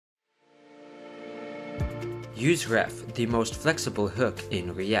useRef, the most flexible hook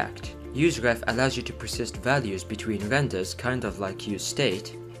in React. useRef allows you to persist values between renders, kind of like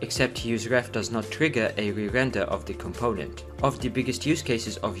useState, except useRef does not trigger a re-render of the component. Of the biggest use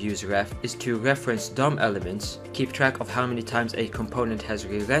cases of useRef is to reference DOM elements, keep track of how many times a component has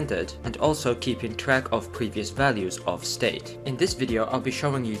re-rendered, and also keeping track of previous values of state. In this video, I'll be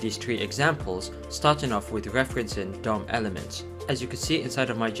showing you these three examples, starting off with referencing DOM elements. As you can see inside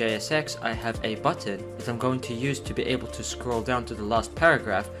of my JSX, I have a button that I'm going to use to be able to scroll down to the last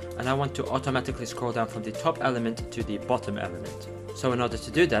paragraph, and I want to automatically scroll down from the top element to the bottom element. So in order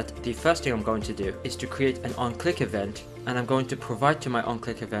to do that, the first thing I'm going to do is to create an onClick event, and I'm going to provide to my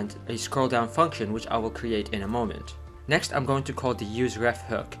onClick event a scroll down function which I will create in a moment. Next, I'm going to call the useRef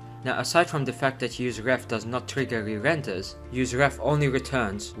hook. Now, aside from the fact that useRef does not trigger re-renders, useRef only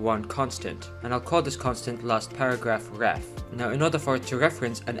returns one constant, and I'll call this constant last paragraph ref. Now, in order for it to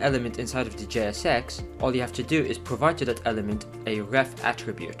reference an element inside of the JSX, all you have to do is provide to that element a ref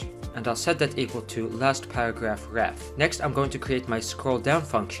attribute, and I'll set that equal to last paragraph ref. Next, I'm going to create my scroll down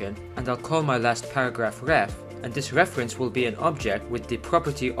function, and I'll call my last paragraph ref, and this reference will be an object with the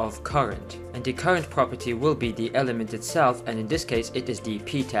property of current, and the current property will be the element itself, and in this case it is the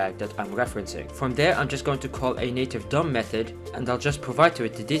p tag that I'm referencing. From there, I'm just going to call a native DOM method, and I'll just provide to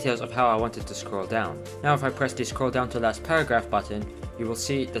it the details of how I want it to scroll down. Now if I press the scroll down to last paragraph button, you will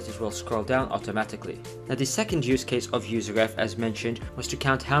see that it will scroll down automatically. Now the second use case of useRef, as mentioned, was to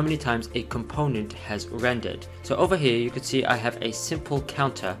count how many times a component has rendered. So over here you can see I have a simple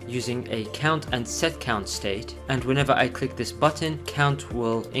counter using a count and set count state, and whenever I click this button, count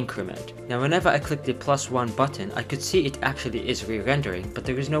will increment. Now whenever I click the +1 button, I could see it actually is re-rendering, but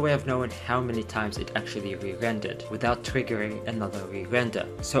there is no way of knowing how many times it actually re-rendered without triggering another re-render.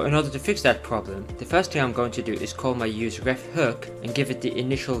 So in order to fix that problem, the first thing I'm going to do is call my useRef hook and give it the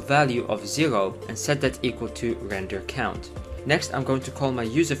initial value of 0 and set that equal to render count. Next, I'm going to call my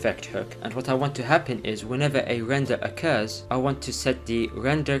useEffect hook, and what I want to happen is whenever a render occurs, I want to set the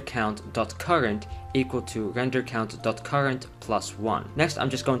renderCount.current equal to renderCount.current plus 1. Next,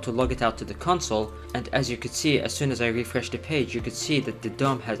 I'm just going to log it out to the console, and as you could see, as soon as I refresh the page, you could see that the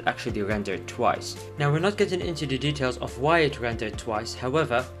DOM has actually rendered twice. Now, we're not getting into the details of why it rendered twice.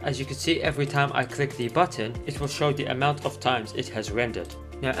 However, as you can see, every time I click the button, it will show the amount of times it has rendered.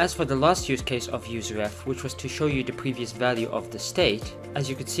 Now, as for the last use case of useRef, which was to show you the previous value of the state, as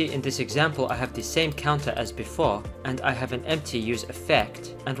you can see in this example, I have the same counter as before, and I have an empty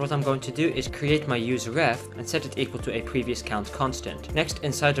useEffect, and what I'm going to do is create my useRef and set it equal to a previous count constant. Next,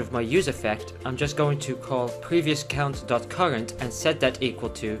 inside of my useEffect, I'm just going to call previousCount.current and set that equal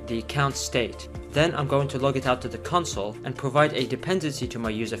to the count state. Then I'm going to log it out to the console and provide a dependency to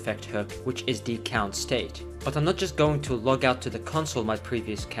my useEffect hook, which is the count state. But I'm not just going to log out to the console my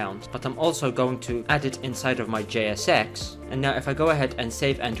previous count, but I'm also going to add it inside of my JSX. And now if I go ahead and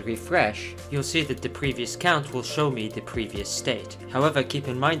save and refresh, you'll see that the previous count will show me the previous state. However, keep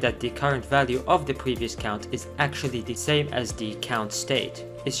in mind that the current value of the previous count is actually the same as the count state.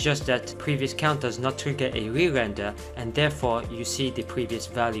 It's just that previous count does not trigger a re-render, and therefore you see the previous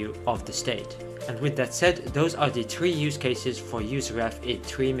value of the state. And with that said, those are the three use cases for useRef in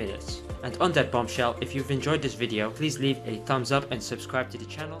 3 minutes. And on that bombshell, if you've enjoyed this video, please leave a thumbs up and subscribe to the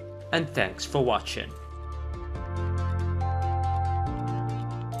channel. And thanks for watching.